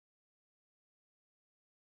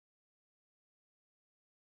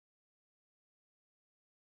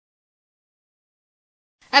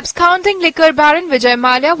Absconding liquor baron Vijay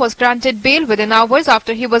Mallya was granted bail within hours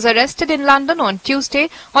after he was arrested in London on Tuesday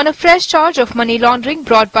on a fresh charge of money laundering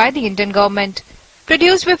brought by the Indian government.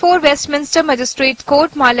 Produced before Westminster Magistrates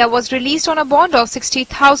Court, Mallya was released on a bond of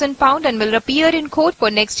 £60,000 and will appear in court for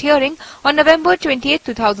next hearing on November 28,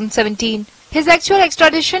 2017. His actual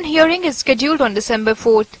extradition hearing is scheduled on December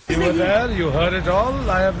 4th. You were there, you heard it all,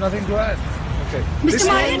 I have nothing to add. Okay. Mr.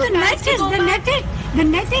 Mallya, the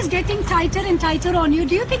net is getting tighter and tighter on you.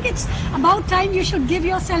 Do you think it's about time you should give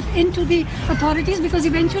yourself in to the authorities, because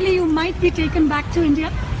eventually you might be taken back to India?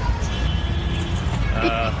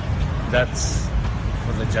 That's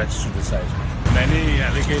for the judge to decide. Many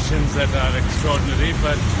allegations that are extraordinary,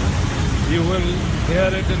 but you will hear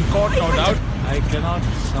it in court, no doubt. I cannot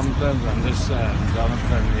sometimes understand,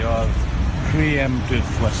 Jonathan, your preemptive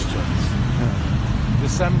questions.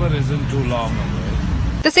 December isn't too long away.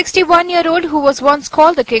 The 61-year-old, who was once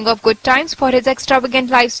called the king of good times for his extravagant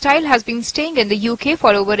lifestyle, has been staying in the UK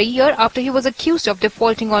for over a year after he was accused of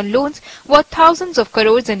defaulting on loans worth thousands of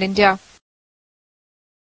crores in India.